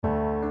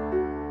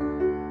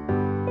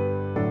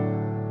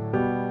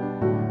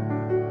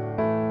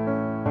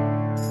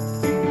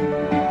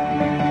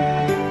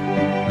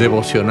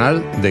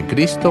Devocional de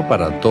Cristo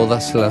para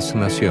todas las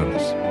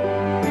naciones.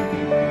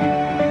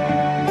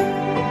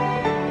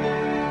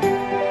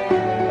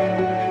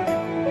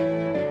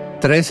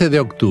 ...13 de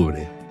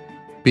octubre...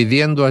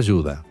 Pidiendo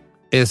ayuda...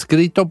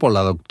 escrito por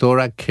la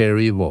doctora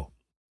Carrie Vo.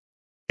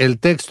 El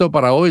texto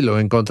para hoy lo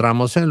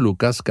encontramos en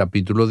Lucas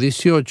capítulo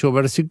 18,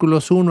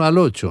 versículos 1 al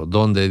 8,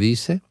 donde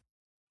dice: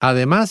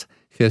 Además,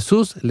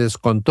 Jesús les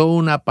contó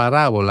una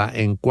parábola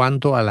en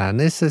cuanto a la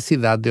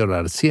necesidad de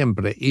orar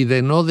siempre y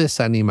de no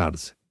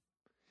desanimarse.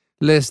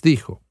 Les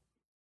dijo: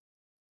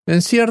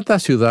 En cierta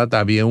ciudad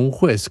había un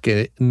juez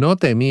que no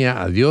temía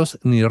a Dios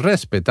ni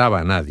respetaba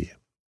a nadie.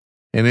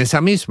 En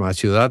esa misma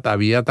ciudad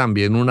había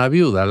también una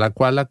viuda, la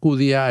cual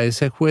acudía a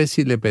ese juez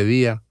y le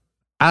pedía: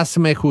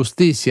 «Hazme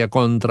justicia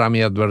contra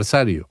mi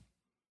adversario».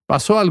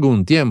 Pasó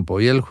algún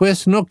tiempo y el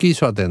juez no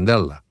quiso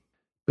atenderla,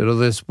 pero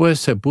después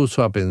se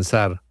puso a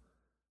pensar: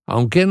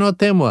 «Aunque no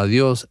temo a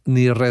Dios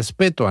ni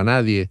respeto a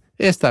nadie,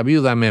 esta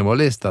viuda me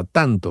molesta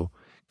tanto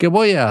que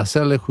voy a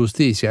hacerle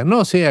justicia,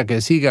 no sea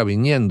que siga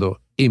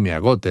viniendo y me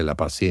agote la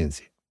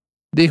paciencia».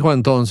 Dijo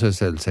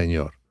entonces el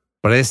Señor: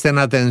 Presten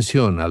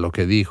atención a lo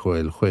que dijo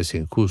el juez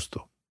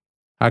injusto.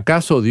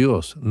 ¿Acaso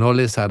Dios no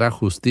les hará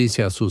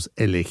justicia a sus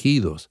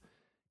elegidos,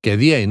 que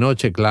día y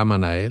noche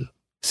claman a Él?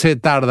 ¿Se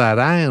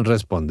tardará en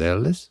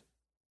responderles?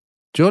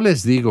 Yo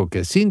les digo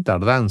que sin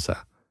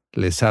tardanza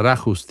les hará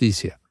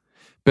justicia.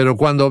 Pero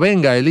cuando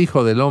venga el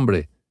Hijo del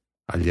Hombre,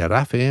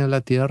 ¿hallará fe en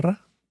la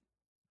tierra?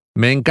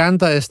 Me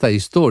encanta esta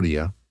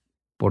historia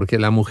porque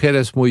la mujer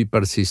es muy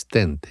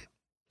persistente.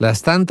 La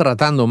están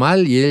tratando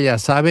mal y ella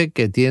sabe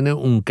que tiene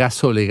un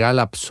caso legal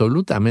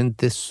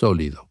absolutamente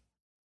sólido.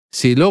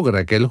 Si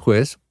logra que el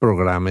juez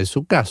programe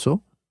su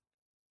caso,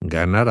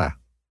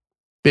 ganará.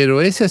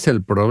 Pero ese es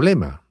el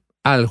problema.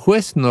 Al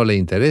juez no le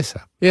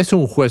interesa. Es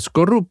un juez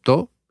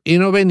corrupto y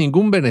no ve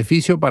ningún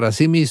beneficio para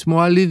sí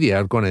mismo al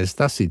lidiar con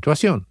esta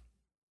situación.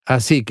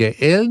 Así que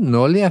él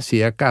no le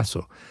hacía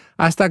caso,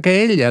 hasta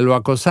que ella lo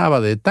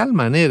acosaba de tal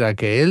manera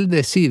que él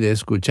decide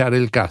escuchar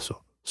el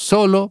caso,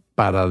 solo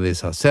para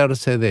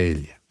deshacerse de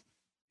ella.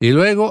 Y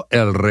luego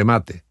el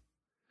remate.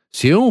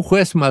 Si un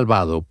juez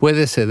malvado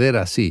puede ceder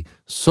así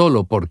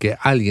solo porque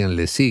alguien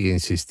le sigue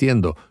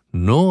insistiendo,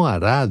 ¿no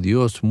hará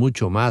Dios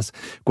mucho más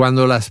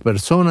cuando las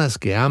personas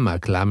que ama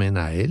clamen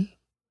a Él?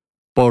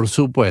 Por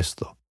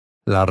supuesto,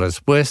 la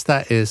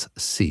respuesta es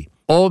sí.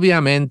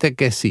 Obviamente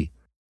que sí.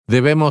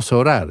 Debemos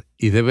orar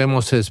y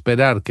debemos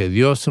esperar que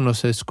Dios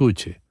nos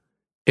escuche.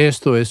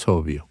 Esto es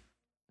obvio.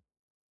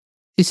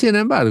 Y sin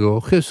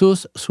embargo,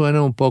 Jesús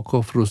suena un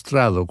poco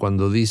frustrado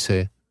cuando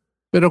dice: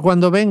 «Pero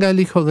cuando venga el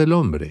Hijo del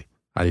Hombre,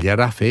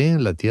 ¿hallará fe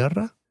en la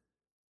tierra?»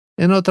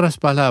 En otras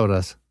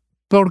palabras,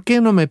 ¿por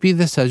qué no me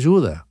pides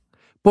ayuda?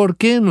 ¿Por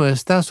qué no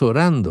estás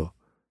orando?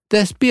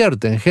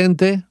 Despierten,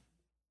 gente.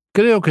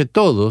 Creo que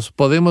todos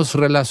podemos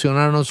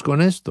relacionarnos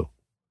con esto.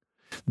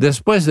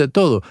 Después de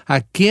todo,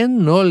 ¿a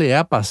quién no le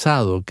ha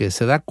pasado que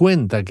se da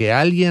cuenta que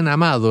alguien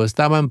amado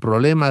estaba en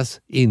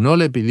problemas y no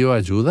le pidió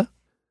ayuda?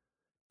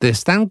 Te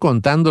están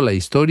contando la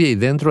historia y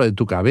dentro de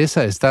tu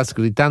cabeza estás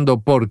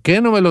gritando: ¿por qué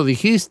no me lo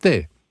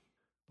dijiste?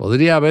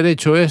 Podría haber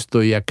hecho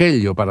esto y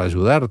aquello para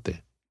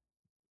ayudarte.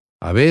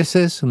 A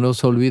veces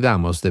nos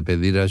olvidamos de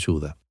pedir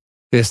ayuda.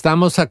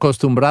 Estamos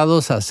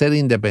acostumbrados a ser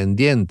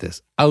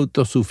independientes,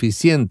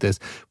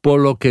 autosuficientes, por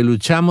lo que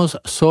luchamos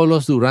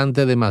solos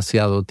durante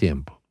demasiado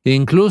tiempo,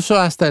 incluso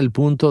hasta el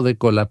punto de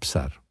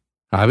colapsar.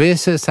 A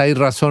veces hay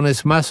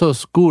razones más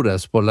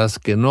oscuras por las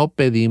que no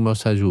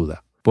pedimos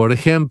ayuda. Por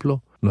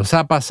ejemplo, nos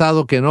ha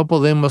pasado que no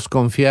podemos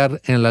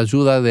confiar en la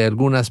ayuda de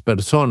algunas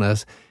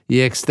personas y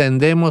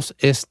extendemos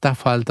esta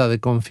falta de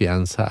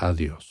confianza a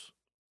Dios.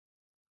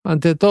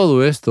 Ante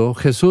todo esto,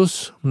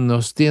 Jesús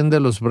nos tiende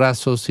los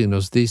brazos y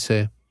nos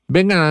dice: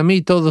 «Vengan a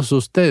mí todos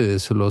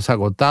ustedes, los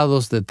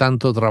agotados de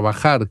tanto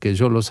trabajar, que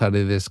yo los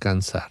haré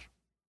descansar.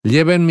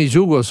 Lleven mi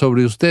yugo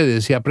sobre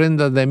ustedes y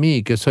aprendan de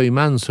mí, que soy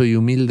manso y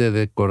humilde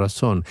de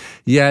corazón,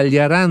 y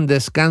hallarán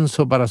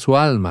descanso para su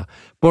alma,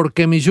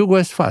 porque mi yugo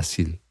es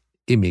fácil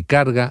y mi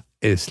carga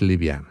es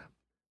liviana».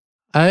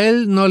 A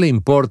Él no le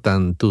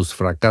importan tus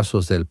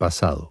fracasos del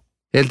pasado.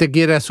 Él te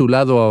quiere a su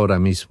lado ahora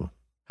mismo.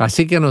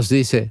 Así que nos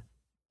dice: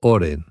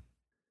 oren,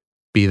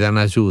 pidan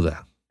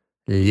ayuda,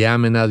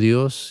 llamen a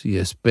Dios y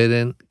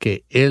esperen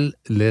que Él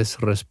les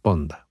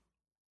responda.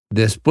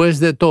 Después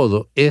de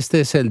todo,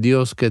 este es el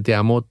Dios que te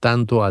amó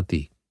tanto a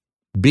ti.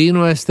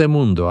 Vino a este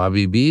mundo a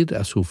vivir,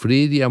 a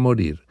sufrir y a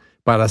morir,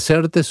 para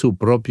hacerte su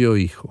propio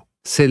hijo.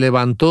 Se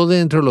levantó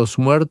de entre los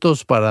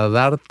muertos para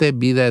darte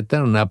vida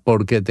eterna,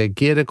 porque te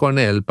quiere con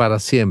Él para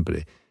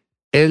siempre.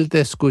 Él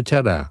te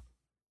escuchará.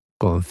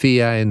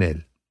 Confía en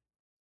Él.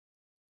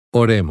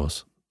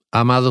 Oremos.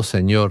 Amado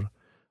Señor,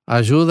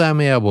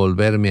 ayúdame a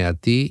volverme a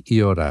ti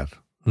y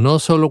orar, no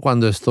solo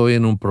cuando estoy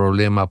en un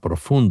problema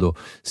profundo,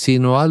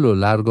 sino a lo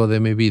largo de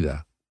mi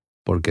vida,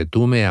 porque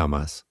tú me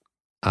amas.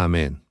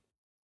 Amén.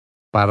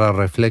 Para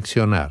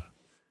reflexionar,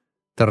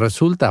 ¿te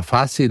resulta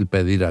fácil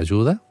pedir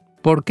ayuda?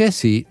 ¿Por qué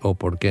sí o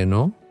por qué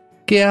no?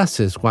 ¿Qué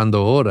haces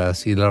cuando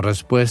oras y la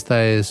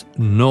respuesta es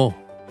no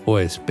o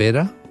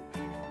espera?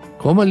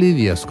 ¿Cómo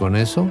lidias con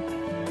eso?